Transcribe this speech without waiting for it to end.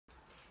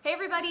Hey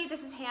everybody,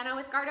 this is Hannah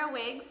with GWYNETH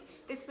Wigs.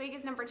 This wig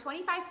is number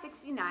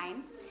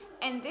 2569,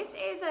 and this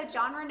is a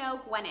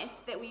RENAU GWYNETH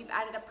that we've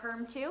added a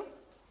perm to.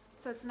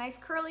 So it's a nice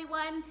curly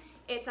one.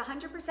 It's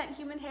 100%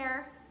 human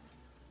hair.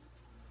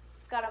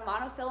 It's got a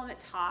monofilament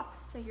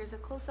top, so here's a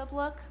close-up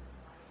look.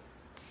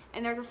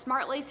 And there's a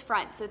smart lace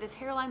front, so this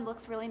hairline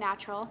looks really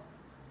natural.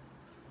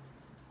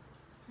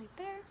 Right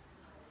there.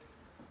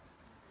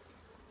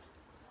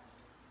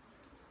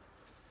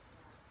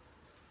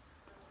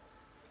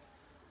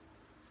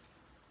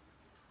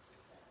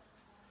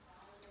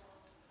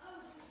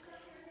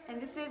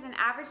 And this is an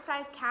average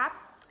size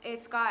cap.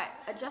 It's got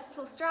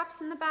adjustable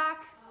straps in the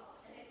back.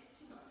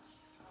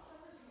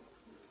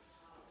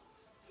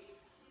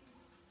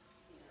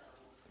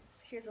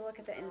 So here's a look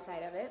at the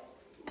inside of it.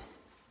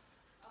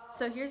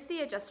 So here's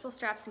the adjustable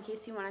straps in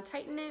case you want to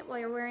tighten it while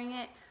you're wearing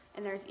it.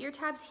 And there's ear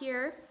tabs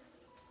here.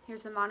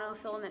 Here's the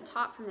monofilament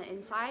top from the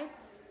inside.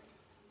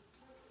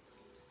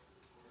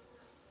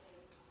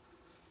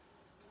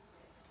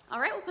 All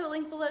right, we'll put a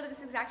link below to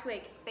this exact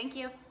wig. Thank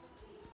you.